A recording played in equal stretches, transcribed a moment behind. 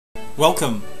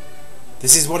Welcome.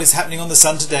 This is what is happening on the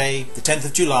Sun today, the 10th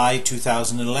of July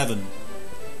 2011.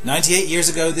 98 years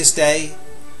ago this day,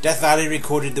 Death Valley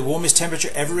recorded the warmest temperature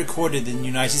ever recorded in the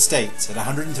United States at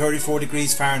 134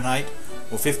 degrees Fahrenheit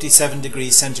or 57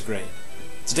 degrees centigrade.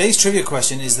 Today's trivia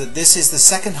question is that this is the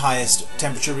second highest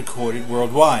temperature recorded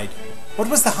worldwide.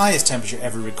 What was the highest temperature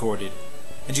ever recorded?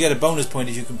 And you get a bonus point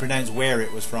if you can pronounce where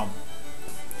it was from.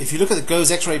 If you look at the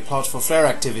GLOW's X-ray plot for flare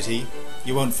activity,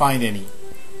 you won't find any.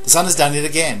 The Sun has done it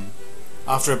again.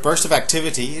 After a burst of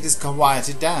activity, it has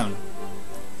quieted down.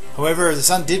 However, the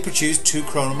Sun did produce two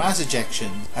coronal mass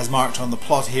ejections, as marked on the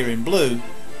plot here in blue.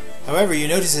 However, you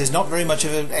notice there's not very much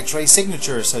of an X-ray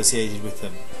signature associated with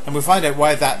them, and we'll find out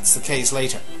why that's the case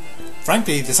later.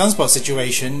 Frankly, the sunspot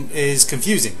situation is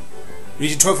confusing.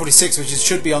 Region 1246, which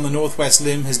should be on the northwest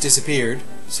limb, has disappeared,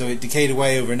 so it decayed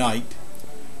away overnight.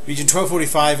 Region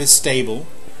 1245 is stable.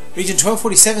 Region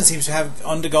 1247 seems to have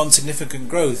undergone significant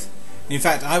growth. In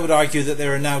fact, I would argue that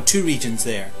there are now two regions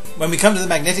there. When we come to the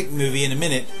magnetic movie in a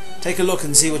minute, take a look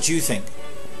and see what you think.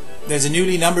 There's a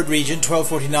newly numbered region,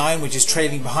 1249, which is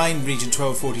trailing behind region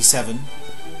 1247.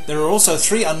 There are also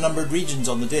three unnumbered regions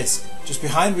on the disk. Just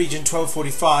behind region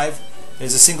 1245,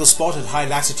 there's a single spot at high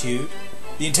latitude.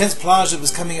 The intense plage that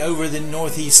was coming over the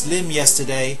northeast limb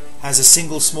yesterday has a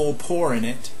single small pore in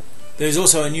it. There is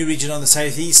also a new region on the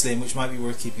southeast limb which might be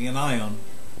worth keeping an eye on.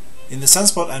 In the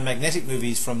sunspot and magnetic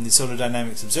movies from the Solar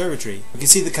Dynamics Observatory, we can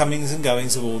see the comings and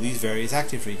goings of all these various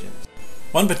active regions.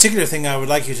 One particular thing I would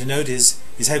like you to notice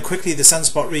is how quickly the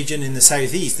sunspot region in the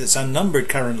southeast, that's unnumbered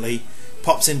currently,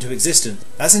 pops into existence.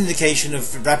 That's an indication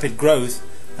of rapid growth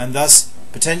and thus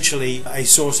potentially a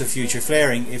source of future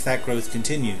flaring if that growth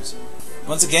continues.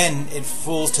 Once again, it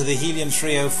falls to the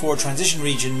helium-304 transition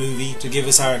region movie to give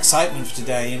us our excitement for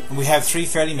today, and we have three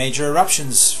fairly major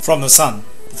eruptions from the Sun.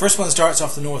 The first one starts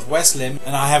off the northwest limb,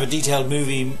 and I have a detailed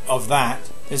movie of that.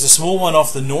 There's a small one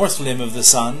off the north limb of the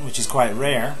Sun, which is quite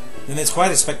rare. Then there's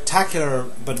quite a spectacular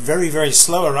but very, very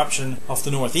slow eruption off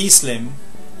the northeast limb.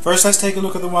 First, let's take a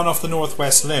look at the one off the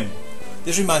northwest limb.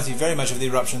 This reminds me very much of the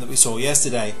eruption that we saw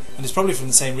yesterday, and it's probably from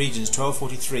the same regions,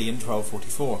 1243 and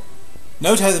 1244.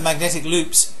 Note how the magnetic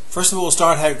loops first of all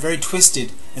start out very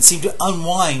twisted and seem to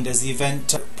unwind as the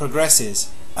event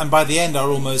progresses, and by the end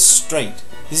are almost straight.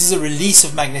 This is a release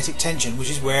of magnetic tension, which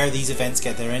is where these events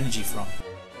get their energy from.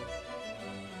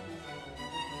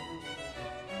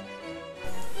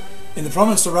 In the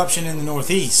prominence eruption in the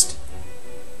northeast,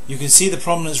 you can see the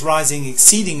prominence rising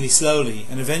exceedingly slowly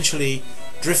and eventually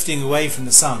drifting away from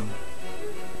the Sun.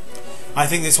 I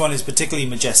think this one is particularly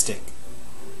majestic.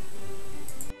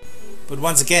 But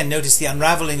once again, notice the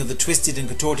unravelling of the twisted and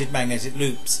contorted magnetic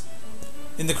loops.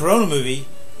 In the coronal movie,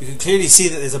 you can clearly see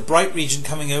that there's a bright region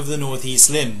coming over the northeast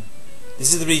limb.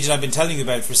 This is the region I've been telling you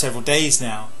about for several days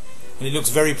now, and it looks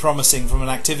very promising from an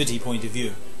activity point of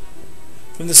view.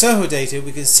 From the SOHO data,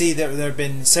 we can see that there have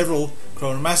been several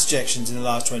coronal mass ejections in the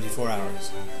last 24 hours.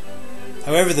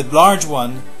 However, the large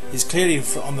one is clearly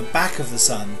on the back of the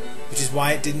Sun, which is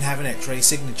why it didn't have an X-ray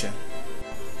signature.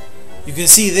 You can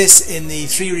see this in the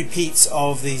three repeats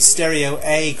of the stereo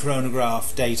A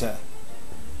coronagraph data.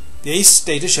 The ACE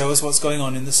data show us what's going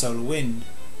on in the solar wind.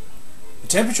 The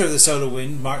temperature of the solar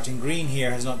wind, marked in green here,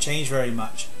 has not changed very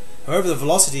much. However, the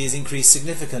velocity has increased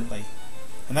significantly,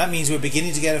 and that means we're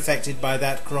beginning to get affected by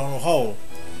that coronal hole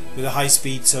with a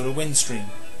high-speed solar wind stream.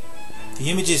 The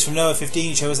images from NOAA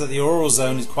 15 show us that the auroral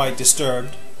zone is quite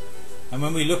disturbed, and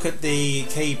when we look at the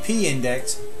KP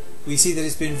index, we see that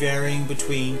it's been varying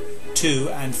between 2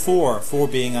 and 4, 4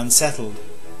 being unsettled.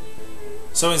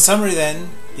 So in summary then,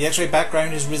 the X-ray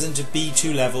background has risen to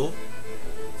B2 level,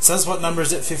 the sunspot number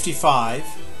is at 55,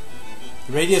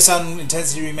 the radio sun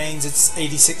intensity remains at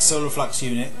 86 solar flux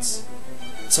units,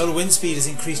 solar wind speed has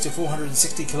increased to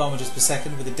 460 km per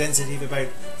second with a density of about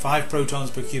 5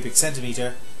 protons per cubic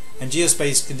centimetre, and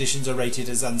geospace conditions are rated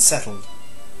as unsettled.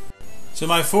 So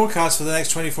my forecast for the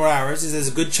next 24 hours is there's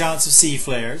a good chance of C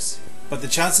flares, but the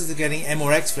chances of getting M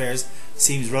or X flares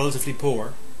seems relatively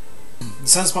poor. The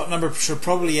sunspot number should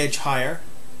probably edge higher.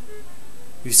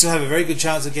 We still have a very good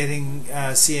chance of getting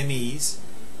CMEs.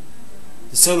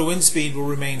 The solar wind speed will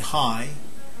remain high,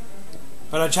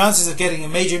 but our chances of getting a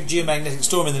major geomagnetic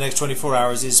storm in the next 24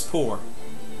 hours is poor.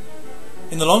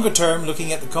 In the longer term,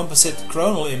 looking at the composite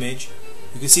coronal image,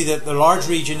 you can see that the large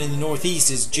region in the northeast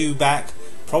is due back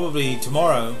probably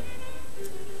tomorrow,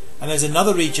 and there's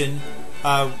another region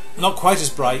not quite as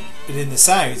bright, but in the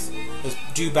south, that's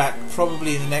due back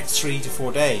probably in the next 3 to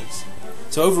 4 days.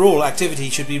 So overall activity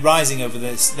should be rising over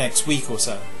this next week or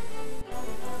so.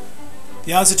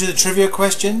 The answer to the trivia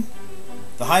question: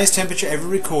 the highest temperature ever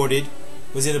recorded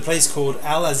was in a place called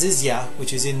Al Azizia,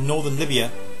 which is in northern Libya,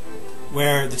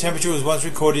 where the temperature was once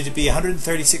recorded to be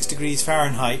 136 degrees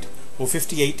Fahrenheit or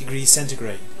 58 degrees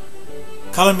centigrade.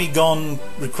 Colour Me Gone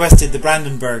requested the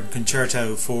Brandenburg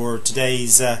Concerto for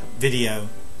today's video.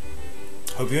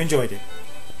 Hope you enjoyed it.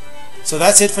 So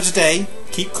that's it for today.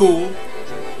 Keep cool.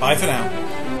 Bye for now.